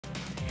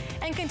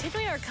And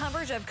continuing our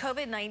coverage of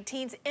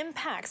COVID-19's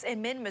impacts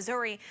in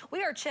mid-Missouri,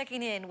 we are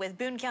checking in with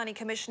Boone County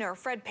Commissioner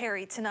Fred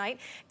Parry tonight.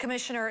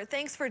 Commissioner,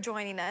 thanks for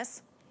joining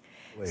us.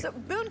 So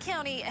Boone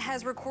County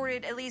has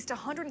recorded at least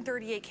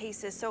 138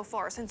 cases so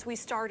far since we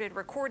started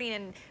recording,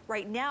 and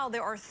right now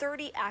there are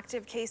 30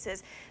 active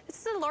cases.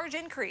 This is a large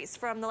increase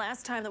from the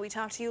last time that we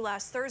talked to you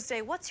last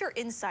Thursday. What's your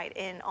insight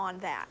on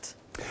that?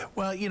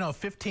 Well,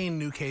 15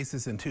 new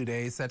cases in 2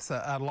 days. That's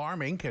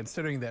alarming,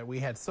 considering that we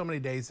had so many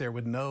days there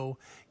with no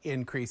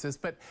increases.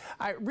 But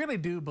I really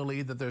do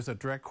believe that there's a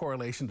direct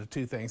correlation to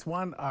two things.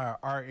 One,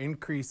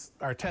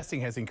 our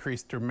testing has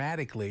increased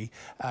dramatically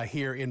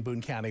here in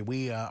Boone County.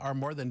 We are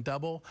more than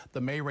double. The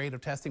May rate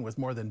of testing was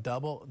more than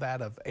double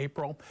that of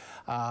April.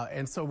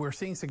 And so we're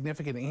seeing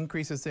significant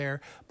increases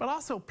there. But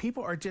also,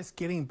 people are just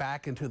getting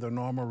back into their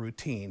normal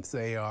routines.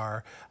 They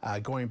are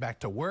going back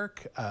to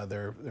work.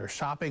 They're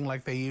shopping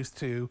like they used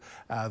to.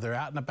 They're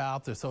out and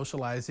about, they're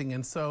socializing.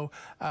 And so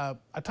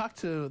I talked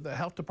to the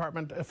health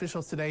department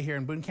officials today here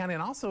in Boone County,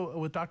 and also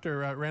with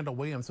Dr. Randall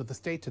Williams with the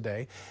state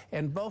today,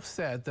 and both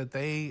said that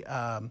they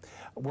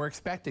were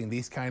expecting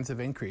these kinds of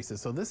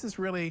increases. So this is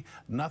really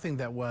nothing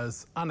that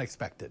was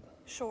unexpected.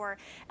 Sure.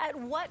 At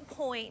what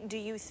point do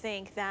you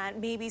think that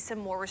maybe some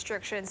more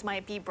restrictions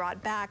might be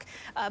brought back?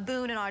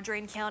 Boone and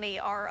Audrain County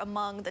are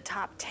among the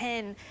top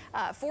 10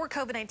 for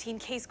COVID-19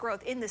 case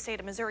growth in the state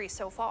of Missouri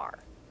so far.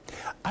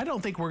 I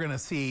don't think we're going to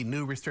see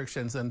new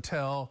restrictions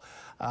until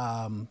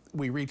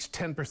we reach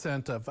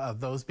 10% of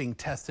those being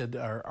tested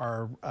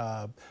are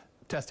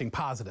testing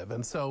positive.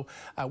 And so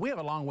we have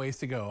a long ways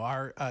to go.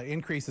 Our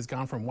increase has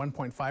gone from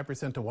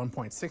 1.5% to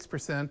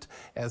 1.6%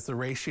 as the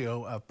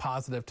ratio of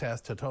positive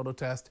test to total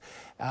test.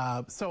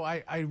 So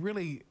I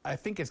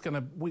think it's going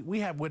to,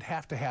 we would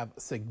have to have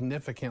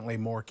significantly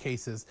more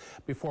cases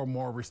before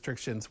more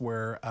restrictions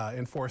were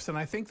enforced. And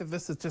I think that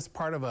this is just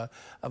part of a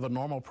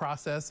normal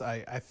process.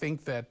 I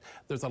think that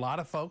there's a lot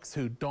of folks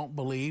who don't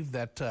believe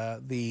that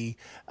the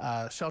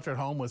shelter at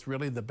home was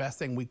really the best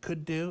thing we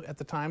could do at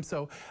the time.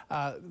 So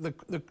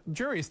the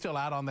jury is still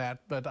out on that,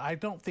 but I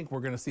don't think we're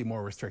going to see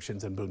more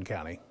restrictions in Boone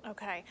County.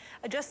 Okay.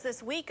 Just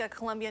this week, a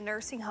Columbia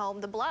nursing home,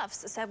 The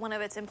Bluffs, said one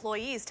of its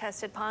employees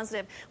tested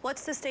positive.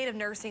 What's the state of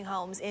nursing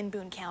homes in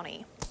Boone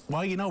County?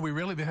 Well, we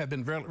really have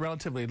been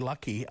relatively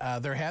lucky.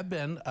 There have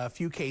been a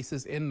few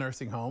cases in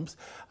nursing homes,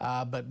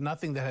 but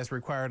nothing that has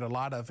required a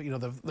lot of,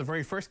 the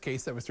very first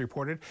case that was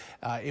reported,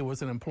 it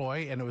was an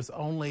employee, and it was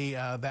only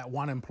that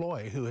one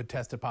employee who had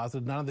tested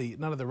positive.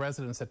 None of the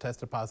residents had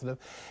tested positive.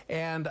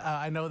 And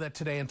I know that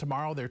today and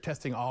tomorrow they're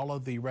testing all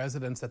of the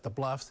residents at the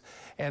Bluffs.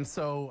 And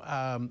so,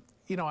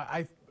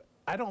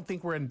 I don't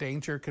think we're in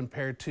danger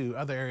compared to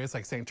other areas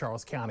like St.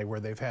 Charles County where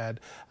they've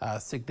had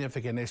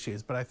significant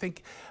issues. But I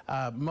think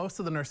most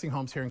of the nursing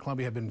homes here in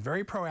Columbia have been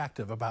very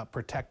proactive about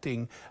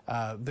protecting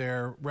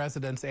their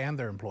residents and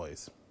their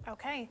employees.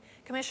 Okay.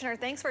 Commissioner,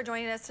 thanks for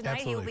joining us tonight.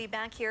 Absolutely. He will be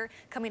back here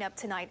coming up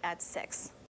tonight at 6.